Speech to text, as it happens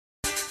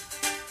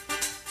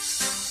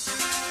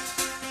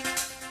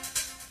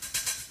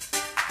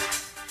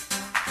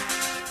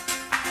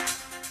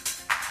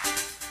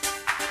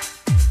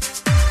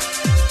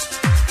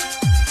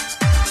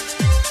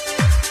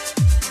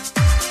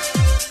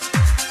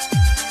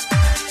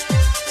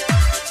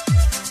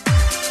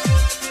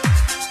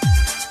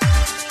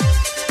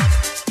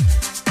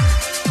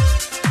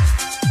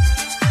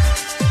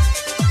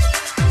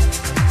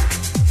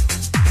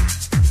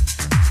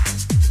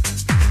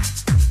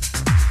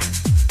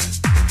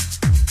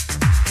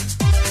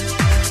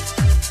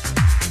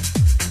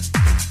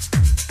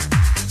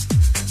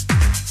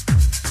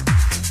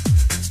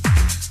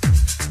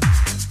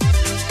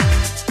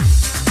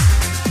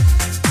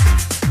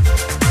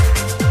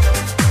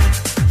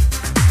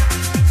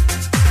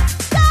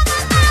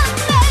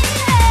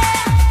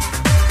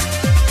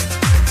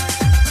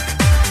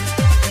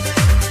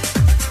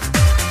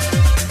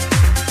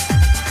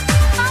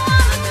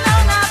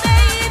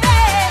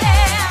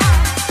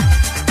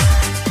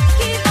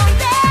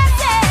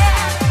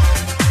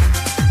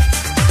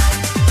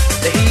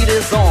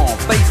is on,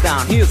 face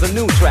down, here's a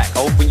new track.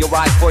 Open your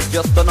eyes for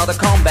just another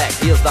comeback.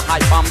 Here's the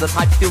hype, I'm the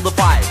type to feel the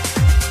vibe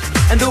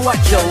and do what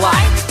you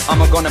like. I'm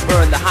gonna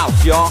burn the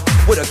house, y'all,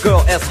 with a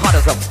girl as hot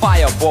as a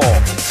fireball.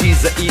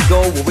 She's an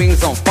eagle with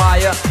wings on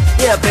fire.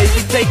 Yeah,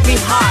 baby, take me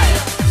higher.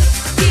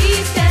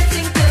 Keep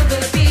dancing till the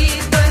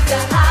beat burns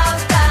the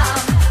house down.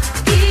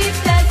 Keep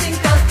dancing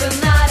 'cause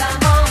tonight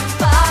I'm on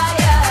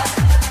fire.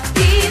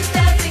 Keep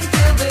dancing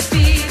till the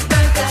beat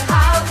burns the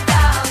house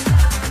down.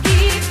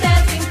 Keep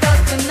dancing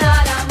 'cause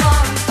tonight I'm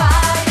on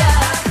fire.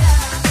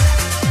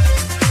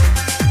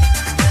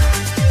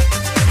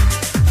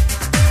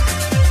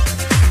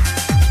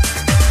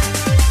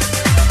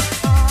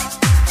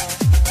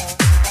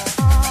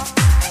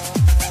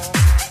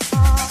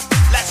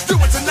 Let's do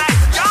it tonight,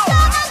 yo!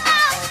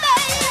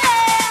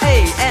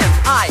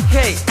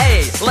 A-N-I-K-A,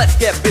 let's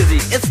get busy,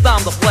 it's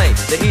time to play.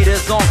 The heat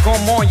is on,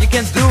 come on, you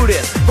can do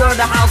this. Burn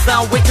the house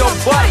down with your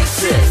body,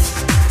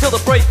 sis. Till the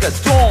break of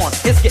dawn,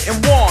 it's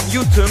getting warm.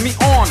 You turn me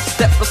on,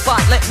 step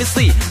aside, let me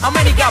see how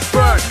many got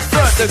burned,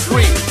 first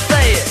degree.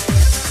 Say it.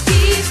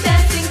 Keep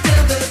dancing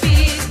till the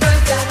beat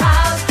burns the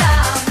house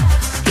down.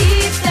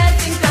 Keep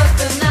dancing 'cause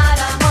tonight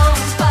I'm on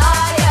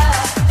fire.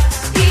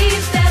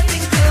 Keep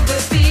dancing till the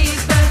beat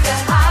burns the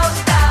house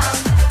down.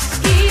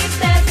 Keep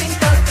dancing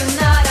 'cause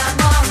tonight I'm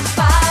on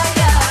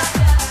fire.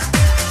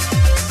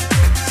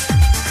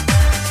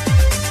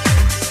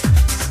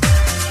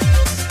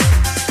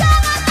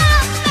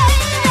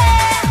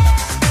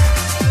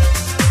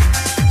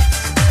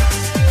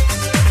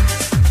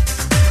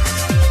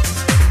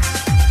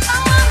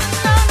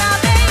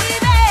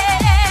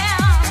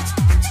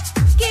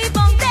 Keep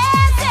on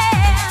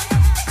dancing.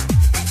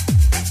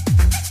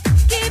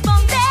 Keep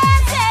on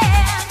dancing.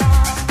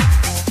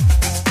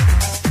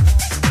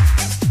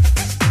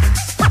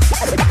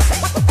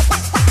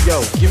 Yo,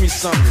 give me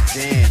something to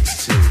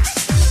dance to.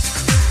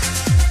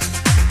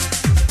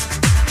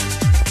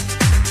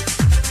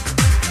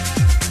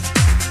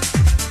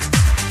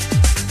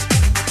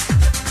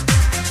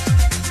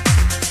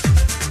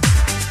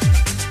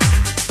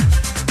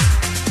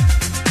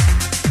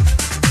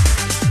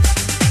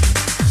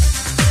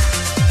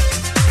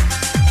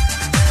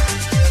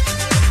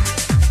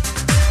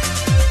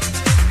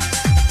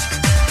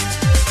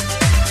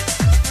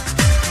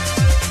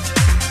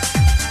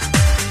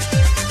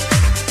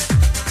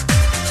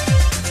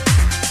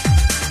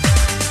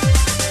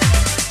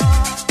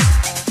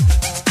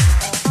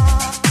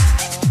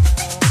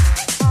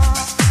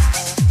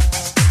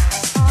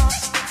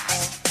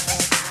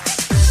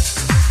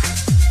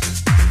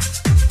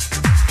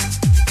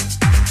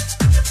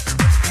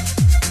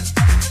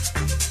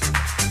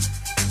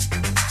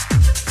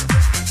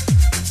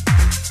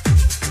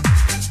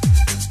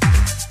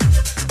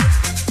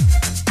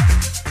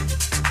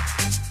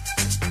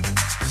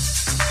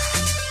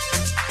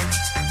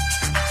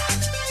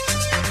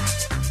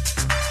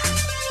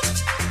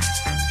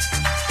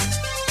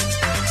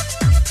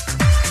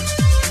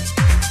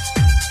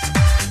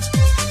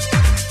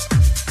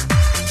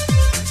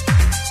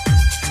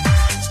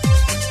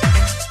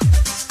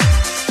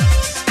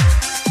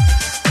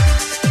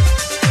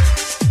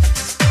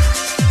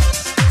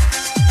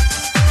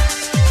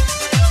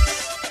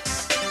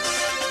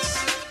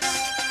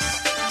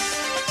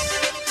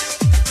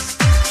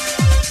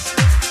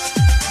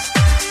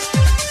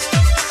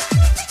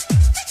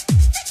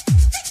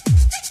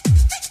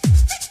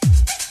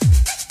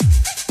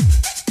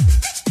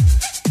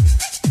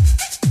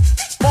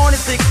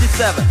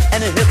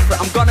 And it hits her.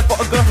 I'm gunning for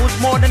a girl who's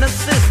more than a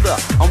sister.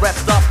 I'm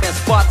wrapped up in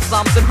spot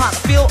something hot.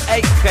 Feel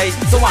okay,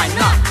 so why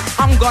not?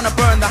 I'm gonna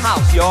burn the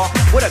house, y'all,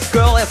 with a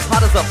girl as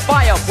hot as a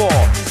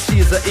fireball.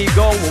 She's an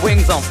eagle with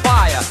wings on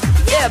fire.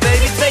 Yeah,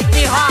 baby, take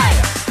me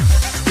higher.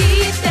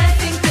 Keep dancing.